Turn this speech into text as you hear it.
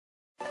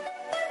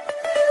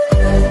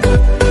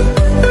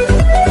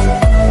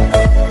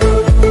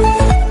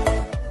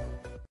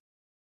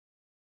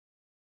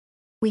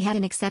We had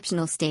an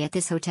exceptional stay at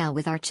this hotel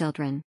with our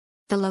children.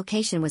 The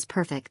location was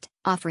perfect,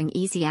 offering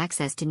easy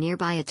access to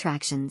nearby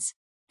attractions.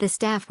 The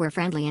staff were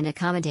friendly and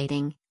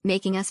accommodating,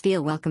 making us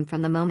feel welcome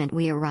from the moment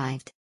we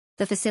arrived.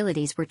 The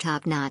facilities were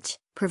top-notch,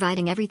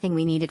 providing everything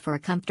we needed for a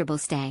comfortable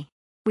stay.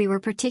 We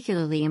were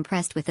particularly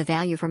impressed with the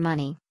value for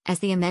money, as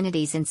the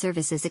amenities and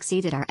services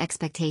exceeded our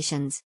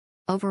expectations.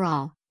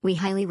 Overall, we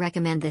highly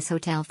recommend this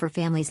hotel for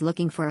families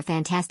looking for a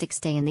fantastic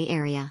stay in the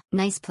area.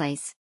 Nice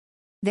place.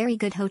 Very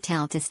good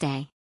hotel to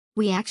stay.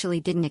 We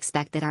actually didn't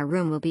expect that our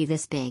room will be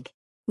this big.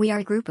 We are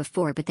a group of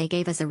 4, but they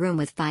gave us a room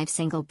with 5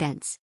 single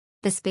beds.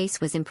 The space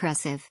was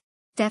impressive.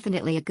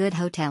 Definitely a good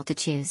hotel to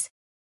choose.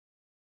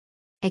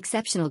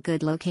 Exceptional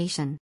good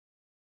location.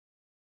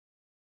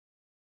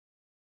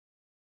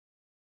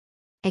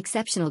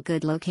 Exceptional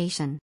good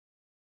location.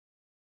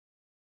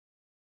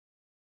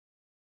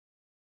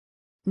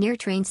 Near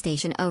train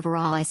station.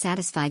 Overall, I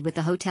satisfied with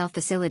the hotel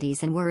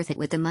facilities and worth it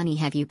with the money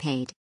have you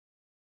paid.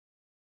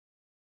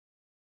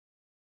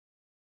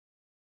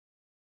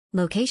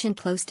 Location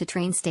close to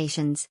train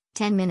stations,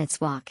 10 minutes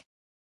walk.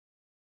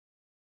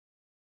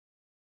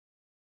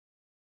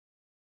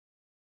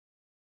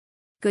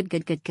 Good.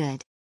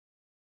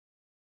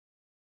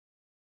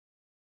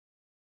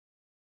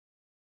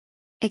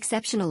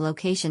 Exceptional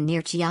location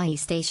near Chiayi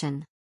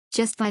Station.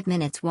 Just 5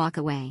 minutes walk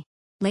away.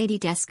 Lady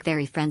desk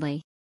very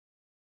friendly.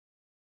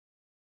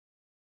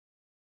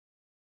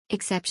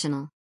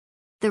 Exceptional.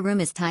 The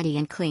room is tidy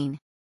and clean.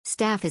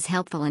 Staff is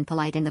helpful and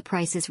polite and the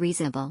price is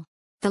reasonable.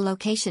 The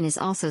location is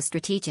also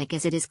strategic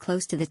as it is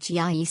close to the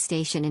Chiayi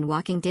Station in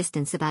walking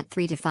distance about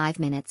 3 to 5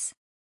 minutes.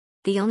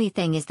 The only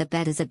thing is the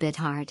bed is a bit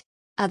hard.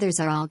 Others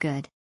are all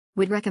good.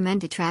 Would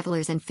recommend to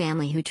travelers and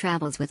family who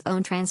travels with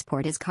own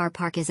transport as car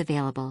park is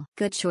available.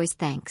 Good choice,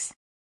 thanks.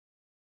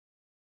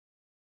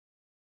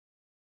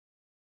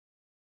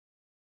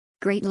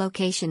 Great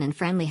location and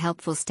friendly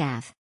helpful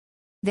staff.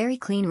 Very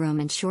clean room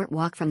and short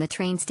walk from the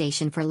train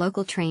station for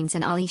local trains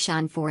and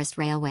Alishan Forest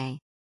Railway.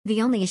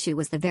 The only issue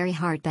was the very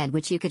hard bed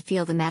which you could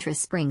feel the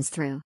mattress springs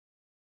through.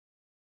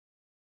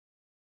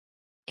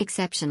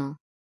 Exceptional.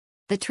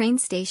 The train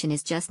station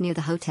is just near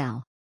the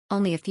hotel.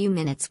 Only a few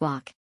minutes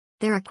walk.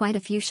 There are quite a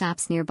few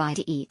shops nearby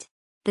to eat.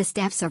 The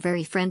staffs are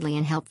very friendly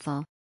and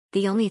helpful.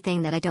 The only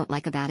thing that I don't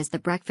like about is the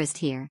breakfast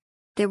here.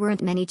 There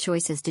weren't many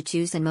choices to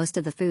choose and most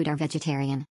of the food are vegetarian.